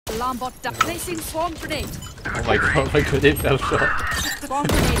Alarm bot down. Placing swarm grenade. Oh my god, my grenade fell short. Swarm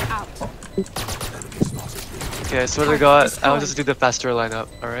grenade out. Okay, I swear to God, I'll just do the faster lineup,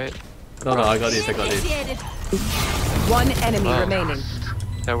 alright? No, I got this, I got this. Initiated. One enemy remaining.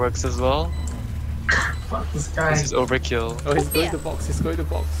 That works as well. Fuck this guy. This is overkill. Oh, he's going to box, he's going to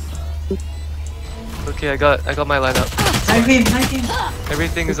box. Okay, I got my lineup. Knife him.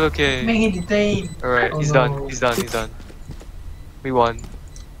 Everything is okay. Make him detain. Alright, Oh, he's no. done. He's done. We won.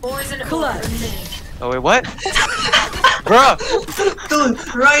 Clutch. Oh wait, what? Bruh! Dude,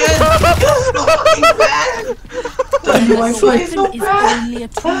 Ryan! So fucking bad! Dude, my play so Is bad! only a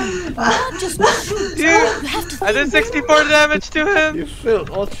tool. Not just a shoot. Dude! You have to I did 64 damage to him! You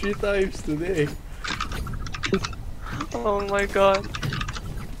failed all 3 times today. Oh my god.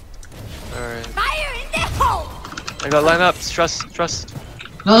 Alright. fire in the hole. I got lineups. Trust.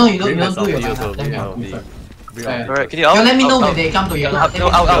 No, you Bring don't do your myself, lineup. Let me bring help you me. first. Bring Yeah. on. Alright, can you out? You let me know Out, when out. they come to your Out, lineup. no,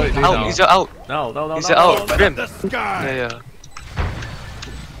 out. now. Use your out. No. Use your out. Grim. The sky. Yeah.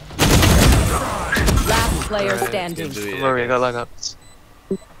 Last player Alright, standing. Don't worry, I got lineups.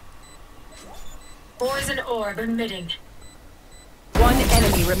 Poison orb emitting. One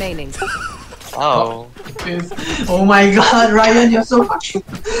enemy remaining. Wow. Oh my god, Ryan, you're so fucking.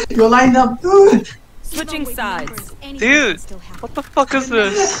 You're lined up, dude! Switching sides. Dude! What the fuck is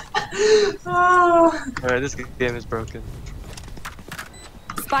this? Ah. Alright, this game is broken.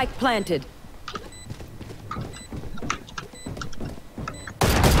 Spike planted.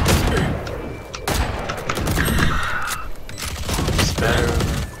 It's better.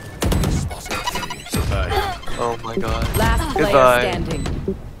 Goodbye. Oh my god. Last player Goodbye. standing.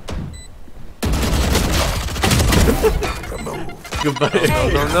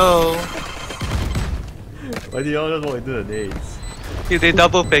 Goodbye. No. Why do y'all just walk into the nades? Dude, they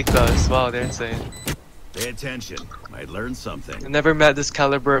double faked us. Wow, they're insane. Pay attention. Might learn something. I never met this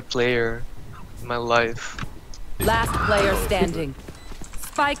caliber of player in my life. Last player standing.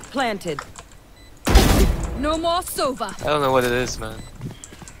 Spike planted. No more Sova. I don't know what it is, man.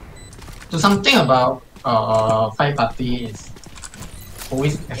 So something about five party is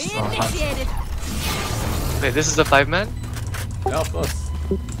always extra hard. Initiated. Wait, this is a 5-man? Yeah, of course.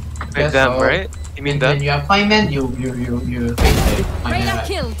 Wait, Yes, them, so right? You mean them? When you have 5 men, you face the 5 men, Reyna right?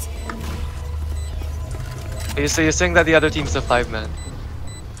 killed. Okay, so you're saying that the other team's a 5-man?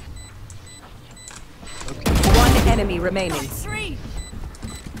 One enemy remaining. 3.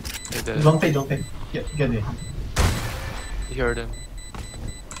 They did. Don't pay. Get it. You heard him.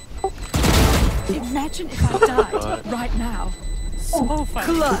 Imagine if I died right now. So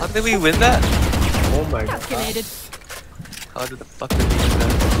funny. How did we win that? Oh my god. Calculated. How did the fuck did we win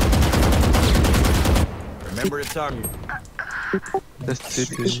that? Remember to target. That's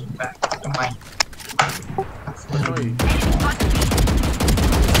 2-2. Back to mine.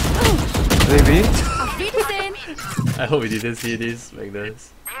 Maybe? I hope we didn't see this,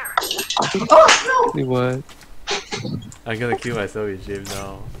 Magnus. Oh We what? I'm gonna kill myself in shame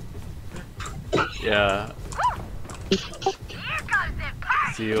now. Yeah.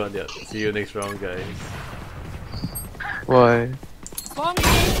 See you next round, guys. Why? Bomb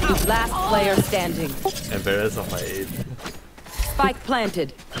grenade out. Last player standing. Embarrassed of my aim. Spike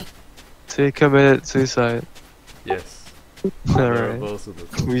planted. So you committed suicide. Yes. Alright. Honorable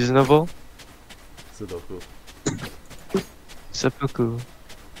Sudoku. Reasonable? Sudoku. Seppuku.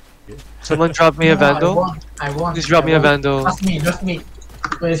 Someone drop me a vandal? I want. Please drop me a vandal. Just me.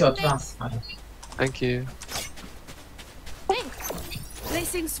 Where's your trust? Thank you.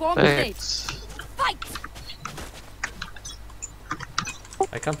 Placing swarm grenade. Thanks. Fight.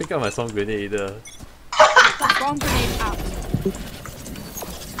 I can't pick up my song grenade either. Swarm grenade out.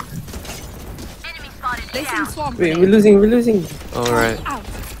 Placing swarm Wait, grenade. we're losing. Alright. Out.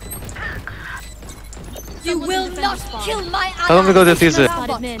 You will not kill my ally. How long ago defuse it?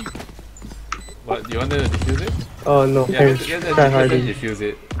 What, you want to defuse it? Oh no, Yeah, yeah, get try them harder. defuse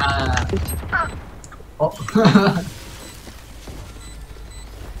it. Oh.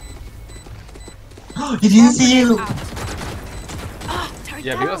 He didn't see you.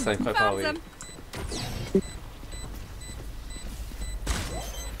 Yeah, because I'm quite far away.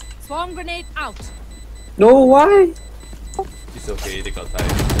 Swarm grenade out. No, why? It's okay, they got time.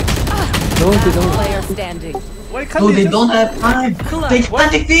 No, they Last don't. player standing. Why can't No, they don't have time. They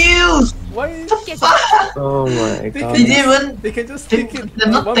can't defuse. Why? Oh my god. They didn't even. They can just They- take it they're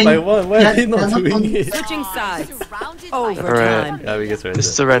not one by one. Why are they they're not not doing on- it? Switching sides. Surrounded by Overtime. Yeah, we get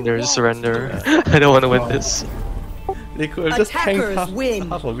Just surrender. surrender. I don't want to win this. They could have just tanked Attackers win.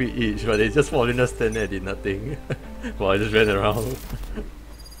 half of it each, but they just followed us stand there and did nothing. Well, I just ran around.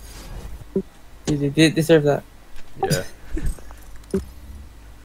 They deserve that. Yeah.